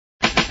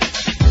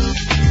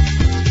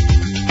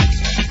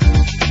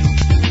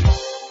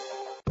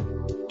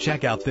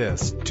Check out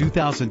this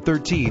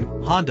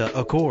 2013 Honda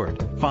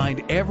Accord.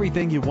 Find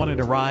everything you wanted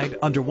to ride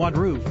under one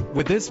roof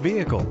with this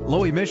vehicle.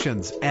 Low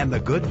emissions and the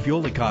good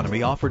fuel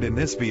economy offered in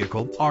this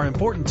vehicle are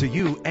important to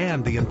you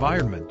and the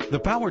environment. The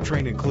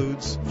powertrain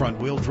includes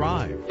front-wheel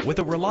drive with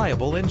a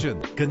reliable engine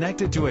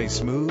connected to a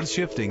smooth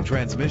shifting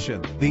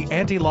transmission. The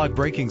anti-lock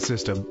braking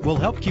system will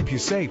help keep you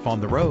safe on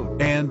the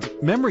road. And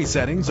memory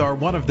settings are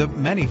one of the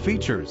many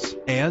features.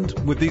 And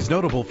with these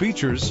notable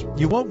features,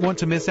 you won't want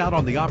to miss out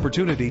on the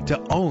opportunity to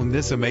own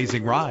this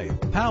amazing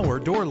ride. Power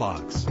door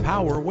locks,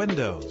 power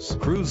windows,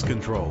 cruise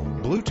control,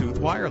 Bluetooth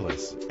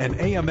wireless, an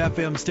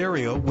AM/FM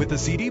stereo with a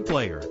CD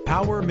player,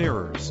 power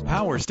mirrors,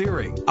 power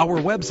steering.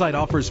 Our website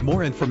offers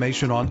more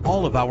information on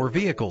all of our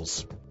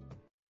vehicles.